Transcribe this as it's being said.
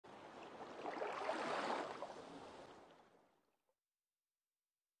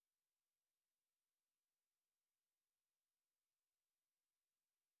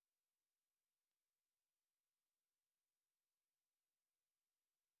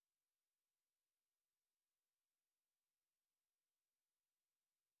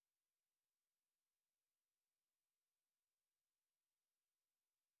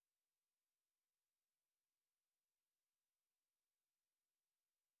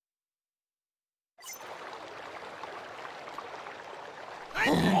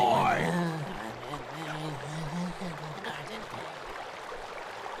boy.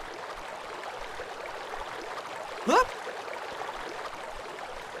 Huh?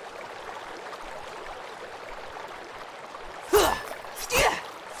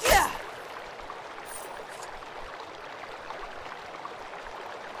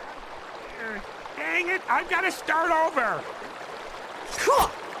 Dang it, I've got to start over.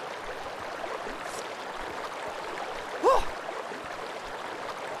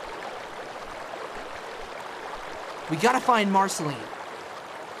 We gotta find Marceline.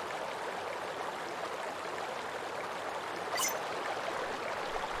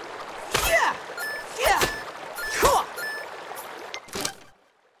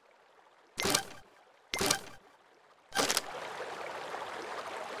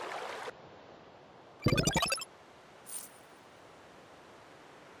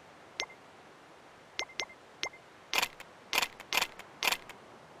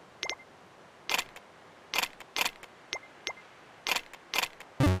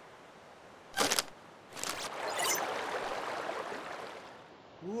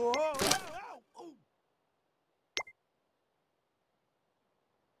 Whoa,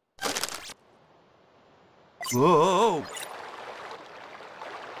 Whoa.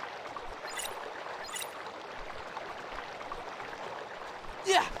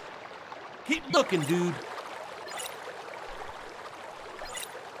 Yeah. Keep looking, dude.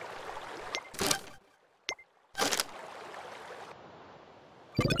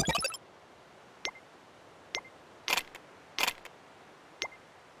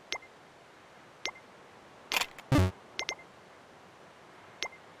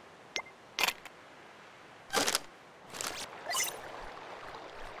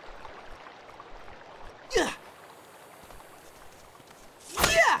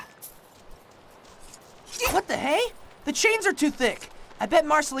 What the hey? The chains are too thick. I bet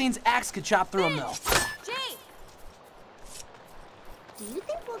Marceline's axe could chop through them, though. Jake! Do you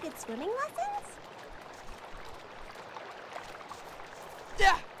think we'll get swimming lessons?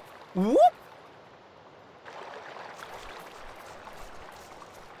 Yeah. Whoop!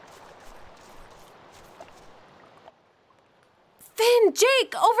 Finn,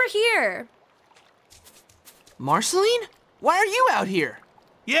 Jake, over here! Marceline? Why are you out here?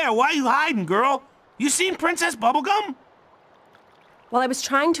 Yeah, why you hiding, girl? You seen Princess Bubblegum? While I was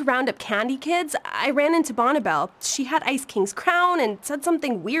trying to round up candy kids, I ran into Bonnabelle. She had Ice King's crown and said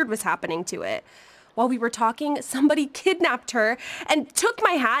something weird was happening to it. While we were talking, somebody kidnapped her and took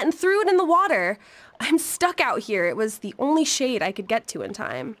my hat and threw it in the water. I'm stuck out here. It was the only shade I could get to in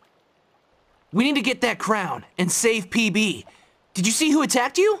time. We need to get that crown and save PB. Did you see who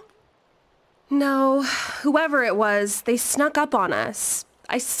attacked you? No, whoever it was, they snuck up on us.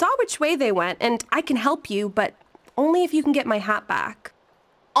 I saw which way they went, and I can help you, but only if you can get my hat back.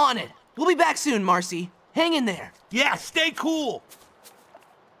 On it. We'll be back soon, Marcy. Hang in there. Yeah, stay cool.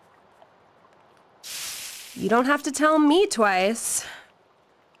 You don't have to tell me twice.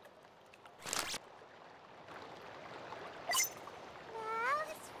 At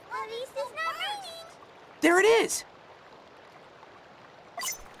least it's not raining. There it is.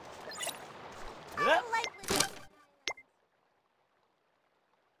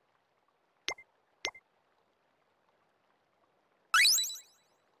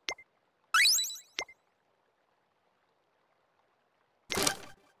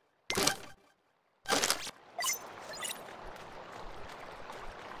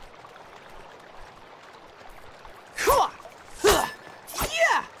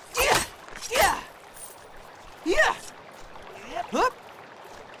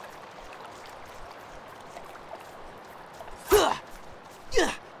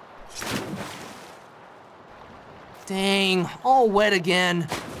 Dang, all wet again.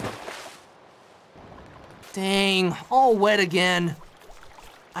 Dang, all wet again.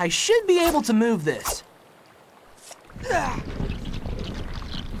 I should be able to move this.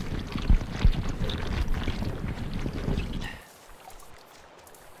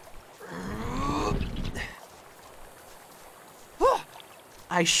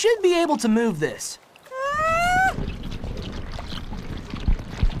 I should be able to move this.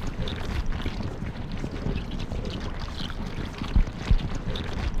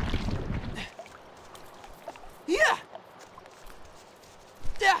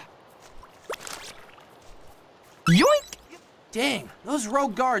 Yoink! Dang, those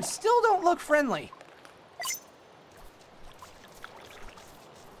rogue guards still don't look friendly.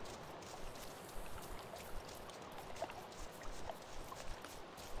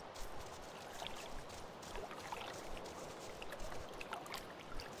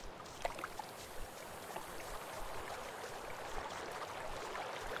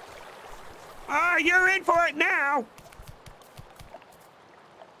 you're in for it now.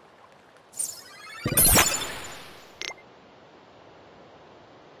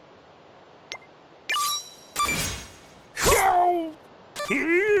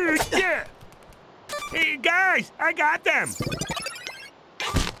 Yeah. Hey, guys, I got them.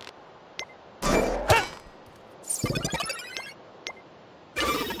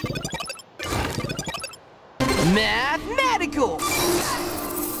 Mathematical!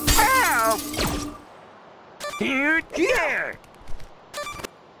 Ow! Here, here.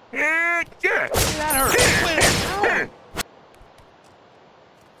 That hurt.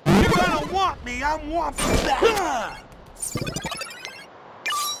 You're gonna want me. I'm wanting that.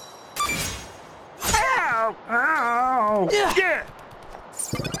 Ow! Ow! Yeah.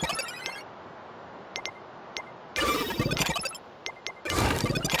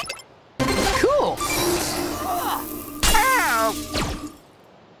 Cool! Ow!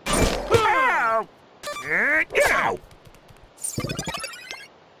 Ow! Ow!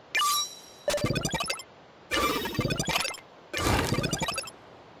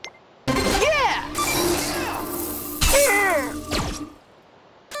 Yeah!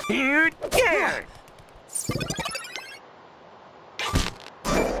 Here, here.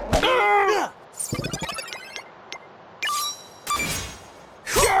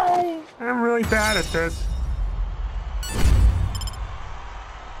 I'm really bad at this.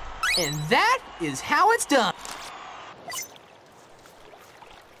 And that is how it's done.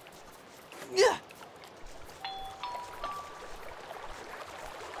 Yeah.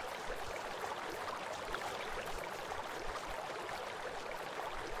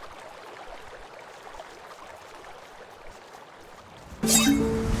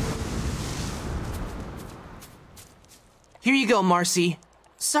 Here you go, Marcy.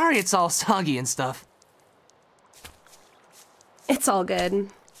 Sorry it's all soggy and stuff. It's all good.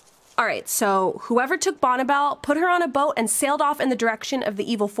 All right, so whoever took Bonnabelle put her on a boat and sailed off in the direction of the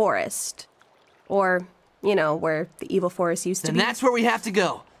evil forest. Or, you know, where the evil forest used to be. And that's where we have to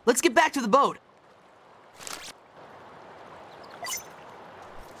go. Let's get back to the boat.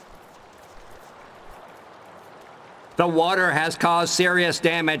 The water has caused serious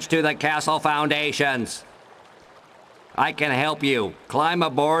damage to the castle foundations. I can help you. Climb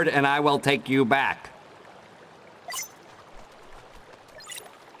aboard and I will take you back.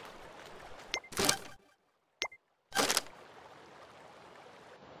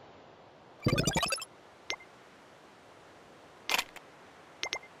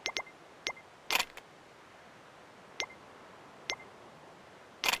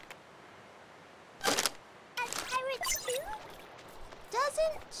 Pirates too?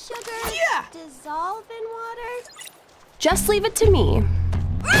 Doesn't sugar dissolve in water? Just leave it to me.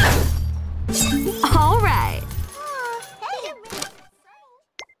 All right. Hey.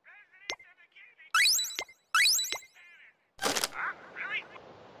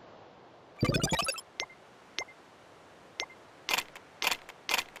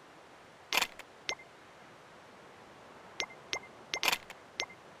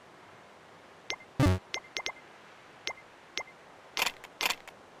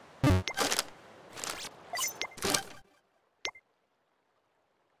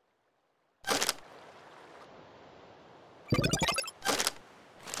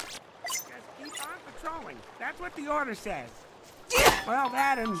 Just keep on patrolling. That's what the order says. Well,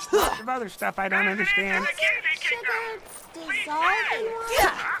 that and lots of other stuff I don't understand. Sugar dissolve in water?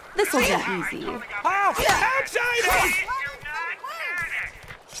 Yeah, this'll be easy. Oh, outsiders!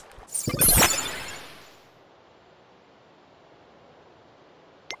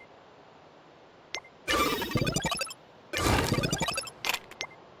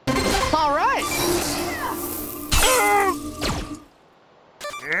 All right.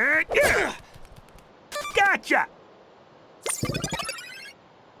 Gotcha!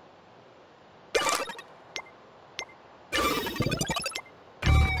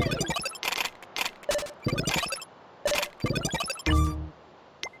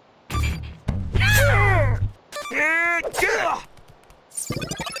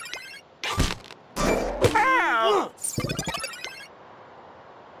 Ow!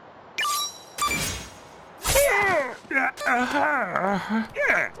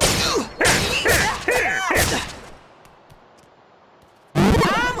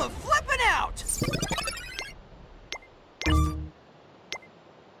 I'm a flipping out.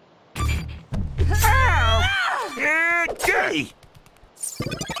 Okay.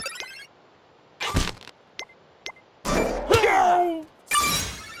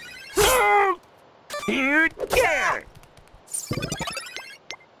 Here, there.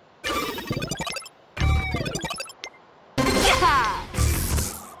 Yeah.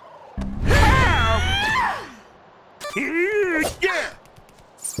 Ow!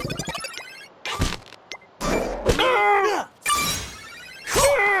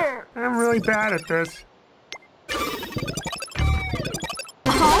 I'm really bad at this.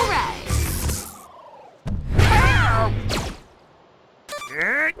 All right. Ow!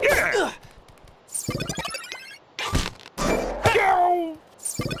 Yeah. Go!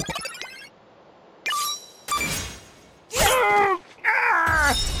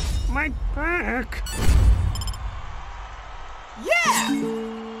 Ah! My back. Yeah!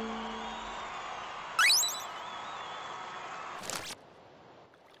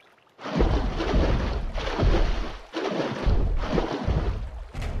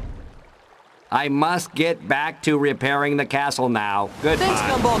 I must get back to repairing the castle now. Goodbye. Thanks,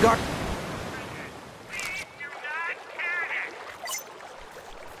 Gumball Guard.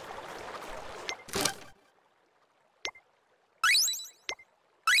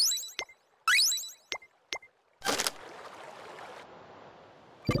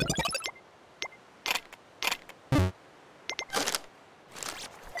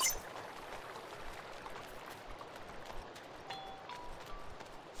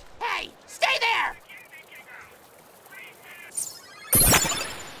 Hey, stay there!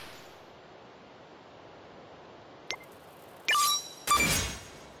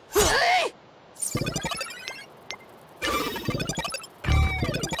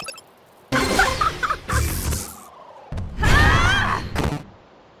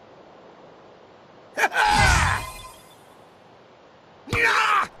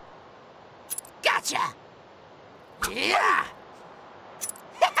 Gotcha! Yeah!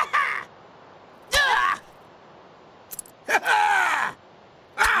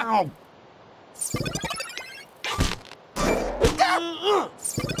 Ow!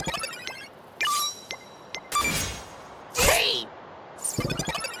 Hey!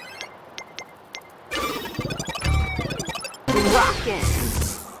 Rockin'.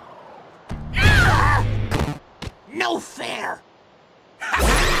 No fair!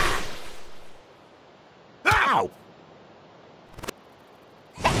 Ow!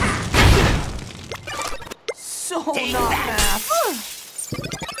 So Take not that. math.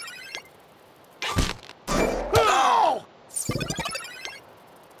 Oh!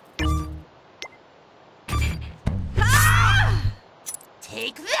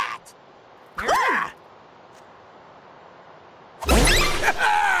 Take that!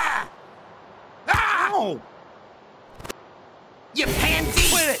 Ow! You pansy!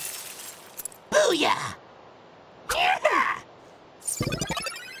 Quit it! Booyah! Yeah!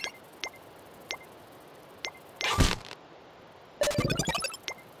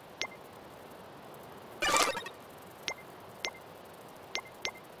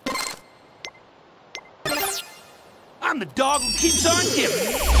 I'm the dog who keeps on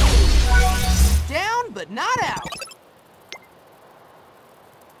giving. Down, but not out.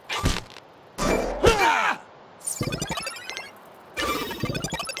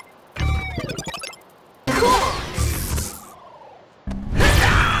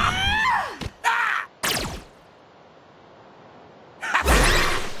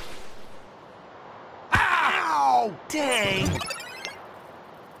 Ow! Dang.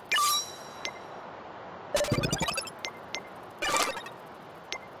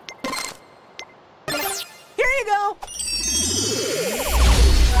 Here you go.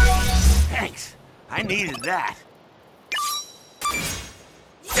 Thanks. I needed that.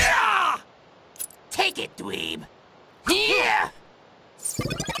 Yeah! Take it, dweeb. Yeah!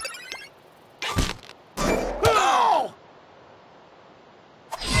 Oh!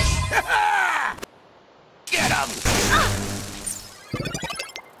 Get him!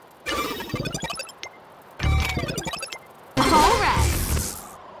 All right.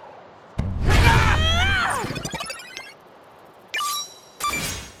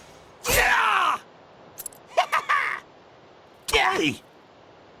 Yeah! Daddy!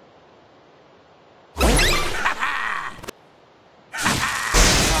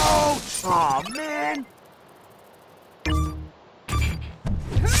 Oh, man!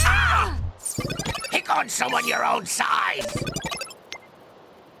 Pick on someone your own size!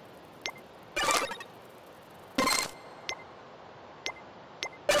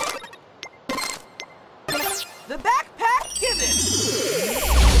 The backpack given.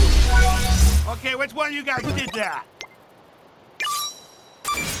 Okay, which one of you guys did that?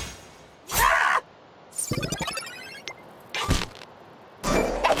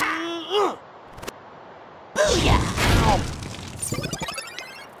 Booyah!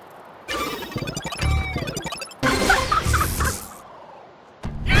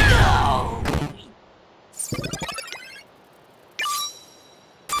 No!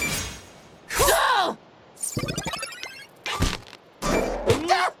 Go!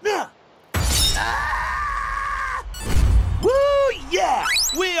 Ah!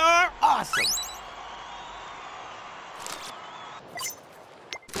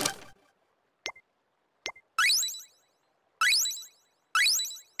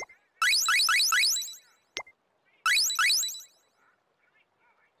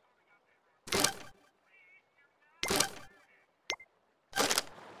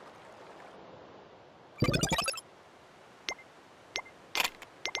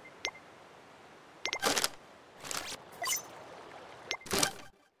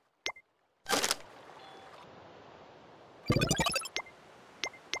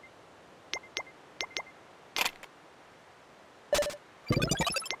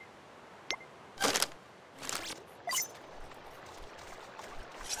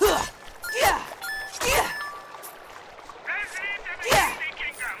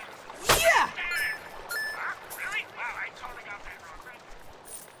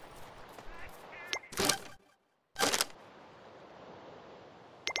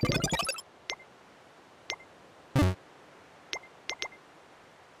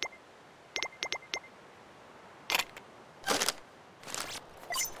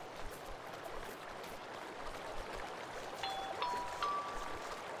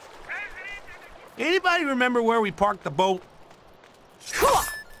 Anybody remember where we parked the boat?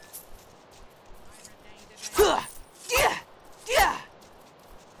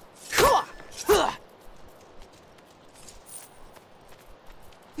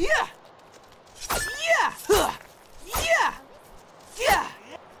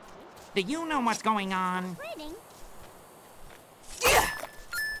 Do you know what's going on?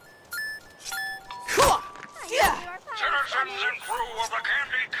 Citizens and crew of the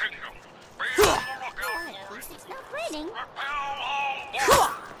Candy Kingdom, be on the lookout for it. It's not raining. Repel all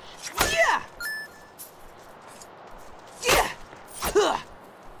boarders.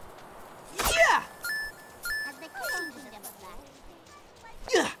 Has the Kingdom of Black.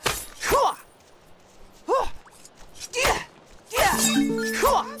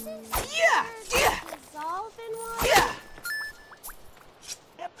 Dissolve in water?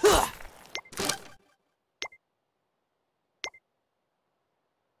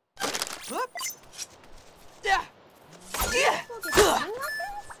 We'll get swimming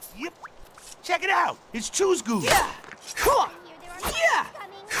lessons? Yep. Check it out. It's Choose Goose. Here there are coming.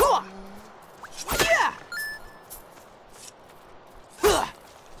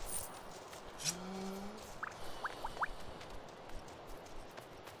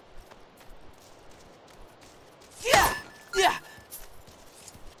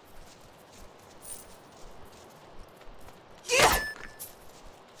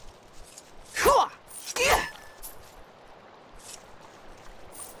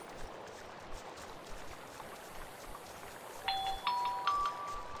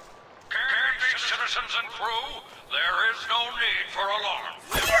 Candy citizens and crew, there is no need for alarm.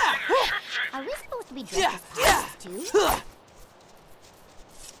 Everything is shipshape. Are we supposed to be dressed as pirates too?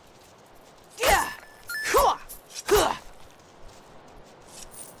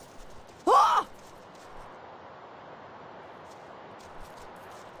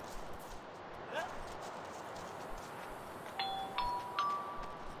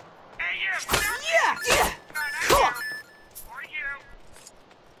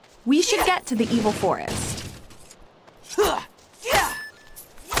 We should get to the evil forest.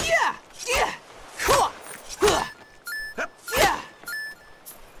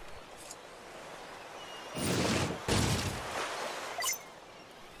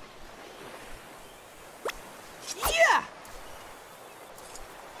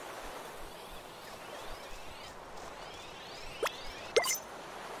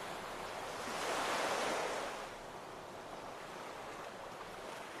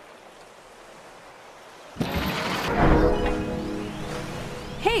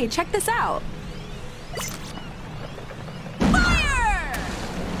 Hey, check this out. Fire!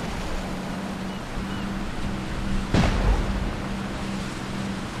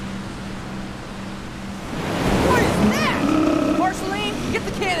 What is that? Marceline, get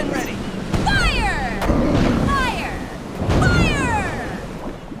the cannon ready. Fire! Fire! Fire!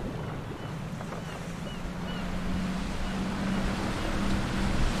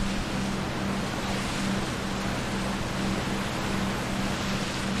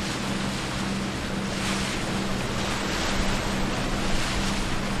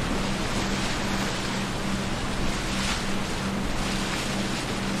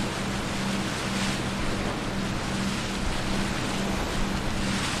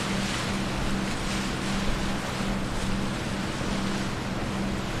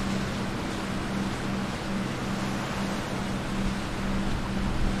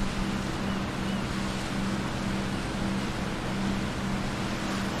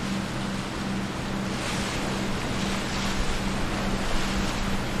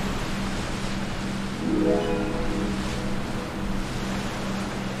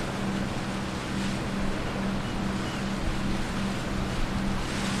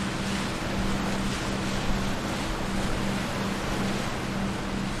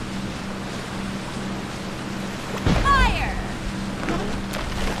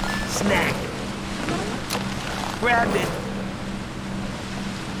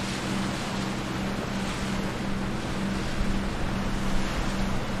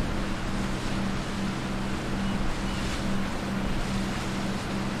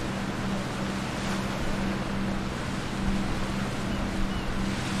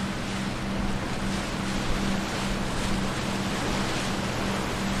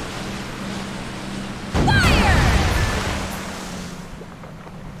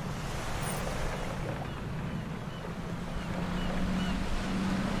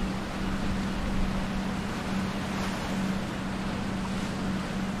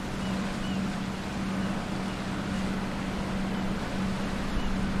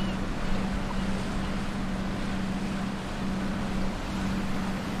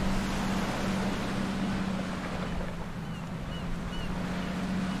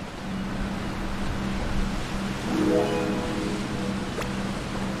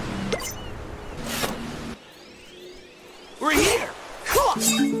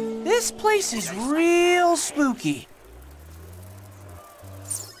 This place is real spooky.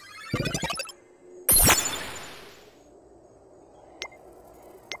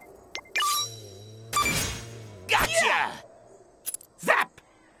 Gotcha! Zap!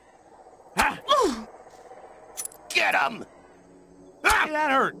 Huh? Get him! Ah,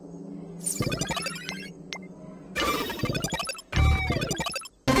 that hurt.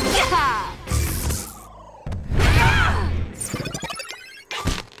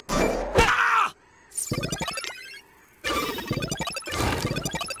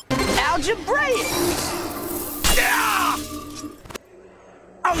 Algebraic!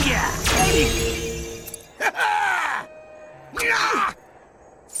 Oh yeah!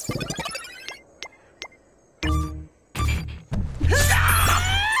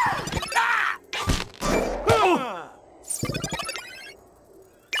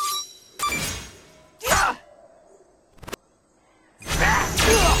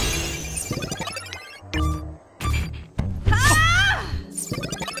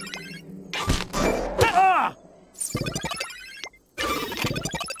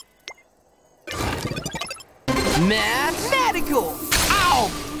 Mathematical! Ow!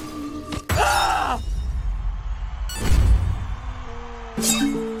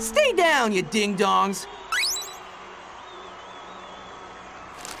 Stay down, you ding-dongs!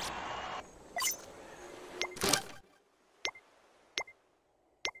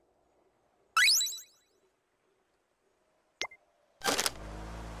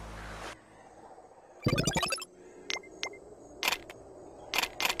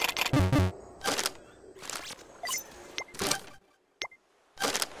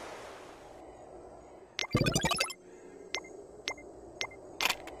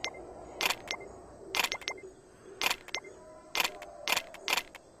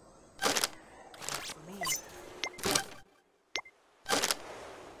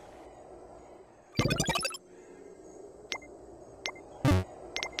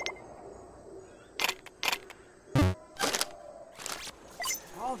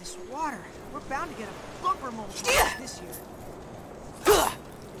 All this water. We're bound to get a bumper mold this year.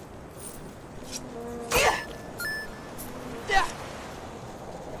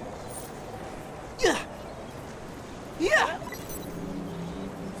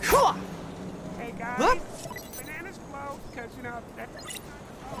 Hey guys, bananas float, because you know that's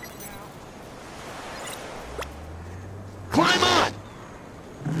now. Climb on!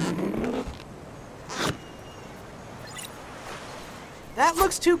 That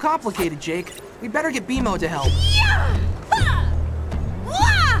looks too complicated, Jake. We better get BMO to help.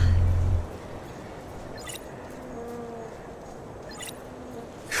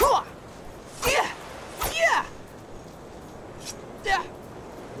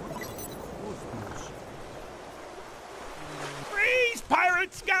 Freeze,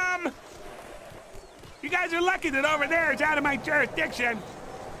 pirate scum! You guys are lucky that over there is out of my jurisdiction.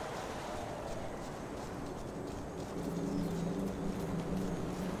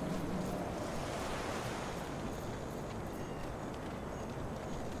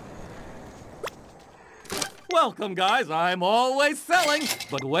 Welcome, guys. I'm always selling,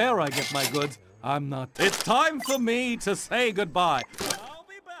 but where I get my goods, I'm not. It's time for me to say goodbye. I'll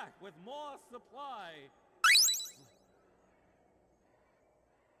be back with more supply.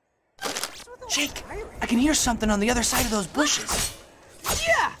 Jake, I can hear something on the other side of those bushes.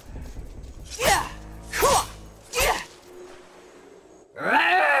 Yeah! Yeah!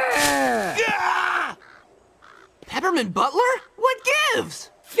 Yeah! Peppermint Butler? What gives?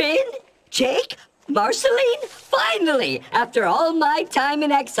 Finn? Jake? Marceline? Finally! After all my time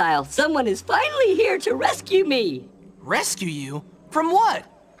in exile, someone is finally here to rescue me. Rescue you? From what?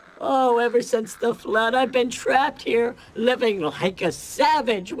 Oh, ever since the flood, I've been trapped here, living like a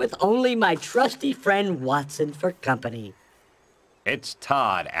savage with only my trusty friend Watson for company. It's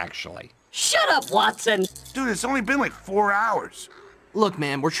Todd, actually. Shut up, Watson! Dude, it's only been like 4 hours. Look,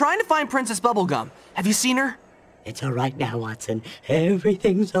 man, we're trying to find Princess Bubblegum. Have you seen her? It's all right now, Watson.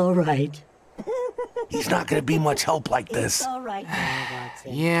 Everything's all right. He's not gonna be much help like this. It's all right now,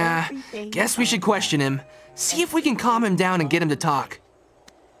 Watson. Yeah, guess we should question him. See if we can calm him down and get him to talk.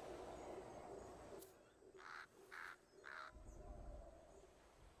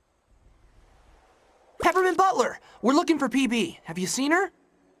 Peppermint Butler, we're looking for PB. Have you seen her?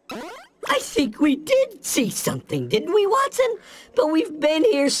 I think we did see something, didn't we, Watson? But we've been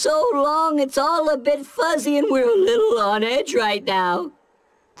here so long, it's all a bit fuzzy and we're a little on edge right now.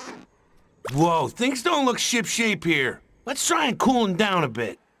 Whoa, things don't look ship-shape here. Let's try and cool him down a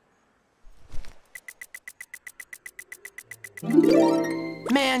bit.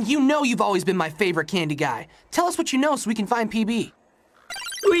 Man, you know you've always been my favorite candy guy. Tell us what you know so we can find PB.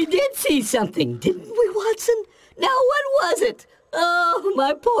 We did see something, didn't we, Watson? Now, what was it? Oh,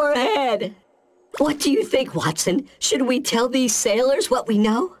 my poor head. What do you think, Watson? Should we tell these sailors what we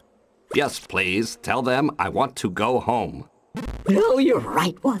know? Yes, please. Tell them I want to go home. No, you're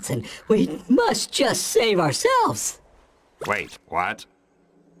right, Watson. We must just save ourselves. Wait, what?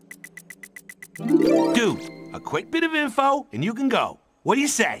 Dude, a quick bit of info and you can go. What do you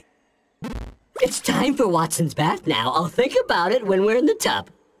say? It's time for Watson's bath now. I'll think about it when we're in the tub.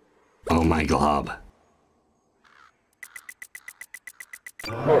 Oh, my glob.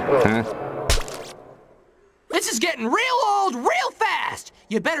 Huh? This is getting real old real fast!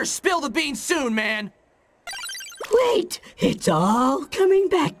 You better spill the beans soon, man! Wait, it's all coming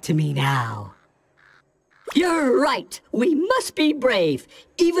back to me now. You're right. We must be brave.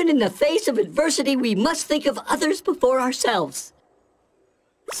 Even in the face of adversity, we must think of others before ourselves.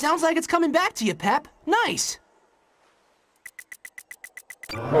 Sounds like it's coming back to you, Pep. Nice.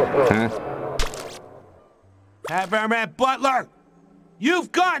 Huh? Haverman Butler!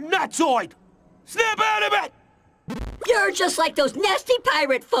 You've gone nutsoid! Snap out of it! You're just like those nasty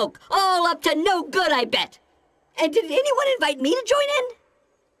pirate folk, all up to no good, I bet. And did anyone invite me to join in?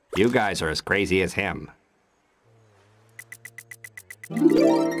 You guys are as crazy as him.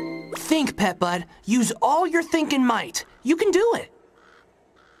 Think, Pet Bud. Use all your thinking might. You can do it.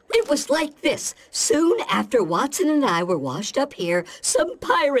 It was like this. Soon after Watson and I were washed up here, some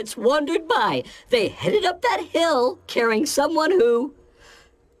pirates wandered by. They headed up that hill carrying someone who,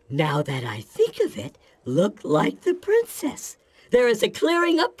 now that I think of it, looked like the princess. There is a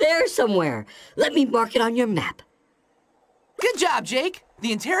clearing up there somewhere. Let me mark it on your map. Good job, Jake.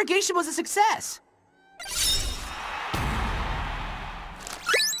 The interrogation was a success.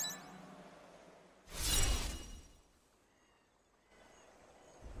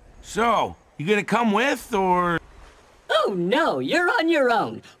 So, you gonna come with, or...? Oh no, you're on your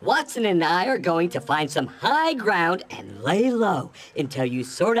own. Watson and I are going to find some high ground and lay low until you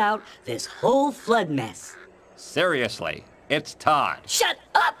sort out this whole flood mess. Seriously, it's Todd. Shut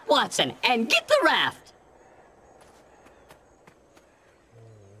up, Watson, and get the raft!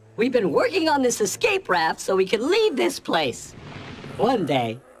 We've been working on this escape raft so we can leave this place. One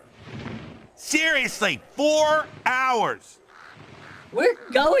day. Seriously, 4 hours! We're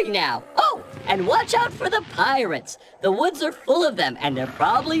going now. Oh, and watch out for the pirates. The woods are full of them, and they're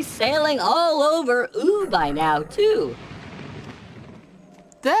probably sailing all over Ooh by now, too.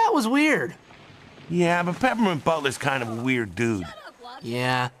 That was weird. Yeah, but Peppermint Butler's kind of a weird dude.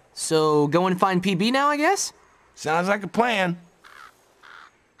 Yeah, so go and find PB now, I guess? Sounds like a plan.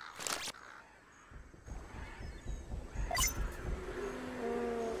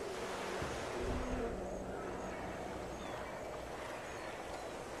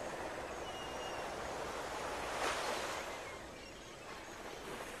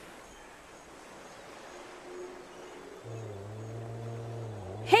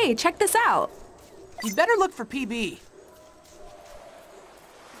 Hey, check this out. You'd better look for PB.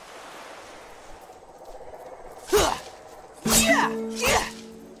 Yeah! Yeah!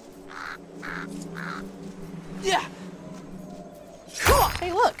 Yeah!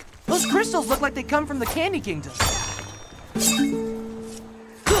 Hey, look! Those crystals look like they come from the Candy Kingdom.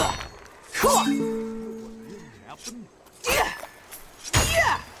 Yeah!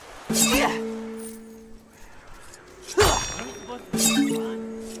 Yeah! Yeah!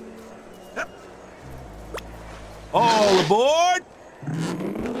 All aboard!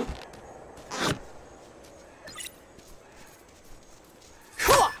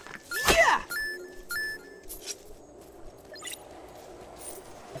 Yeah!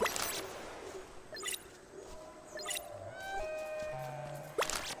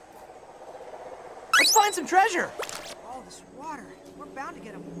 Let's find some treasure. All this water. We're bound to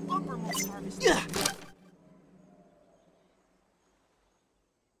get a bumper most harvest. Yeah.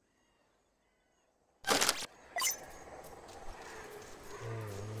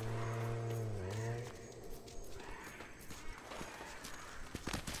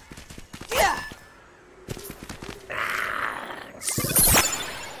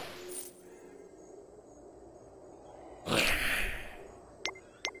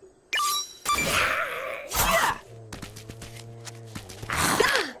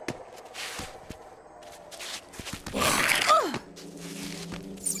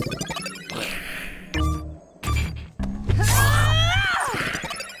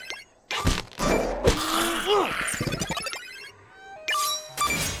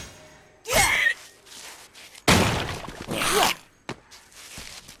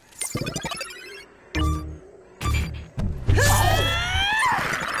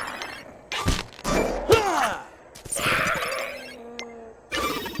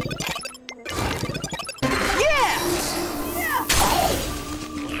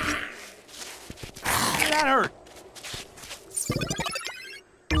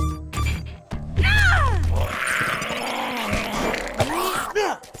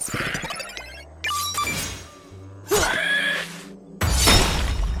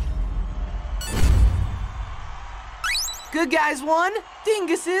 Good guys won,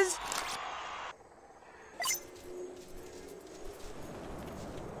 dinguses.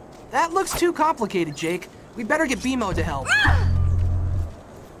 That looks too complicated, Jake. We better get B-Mode to help.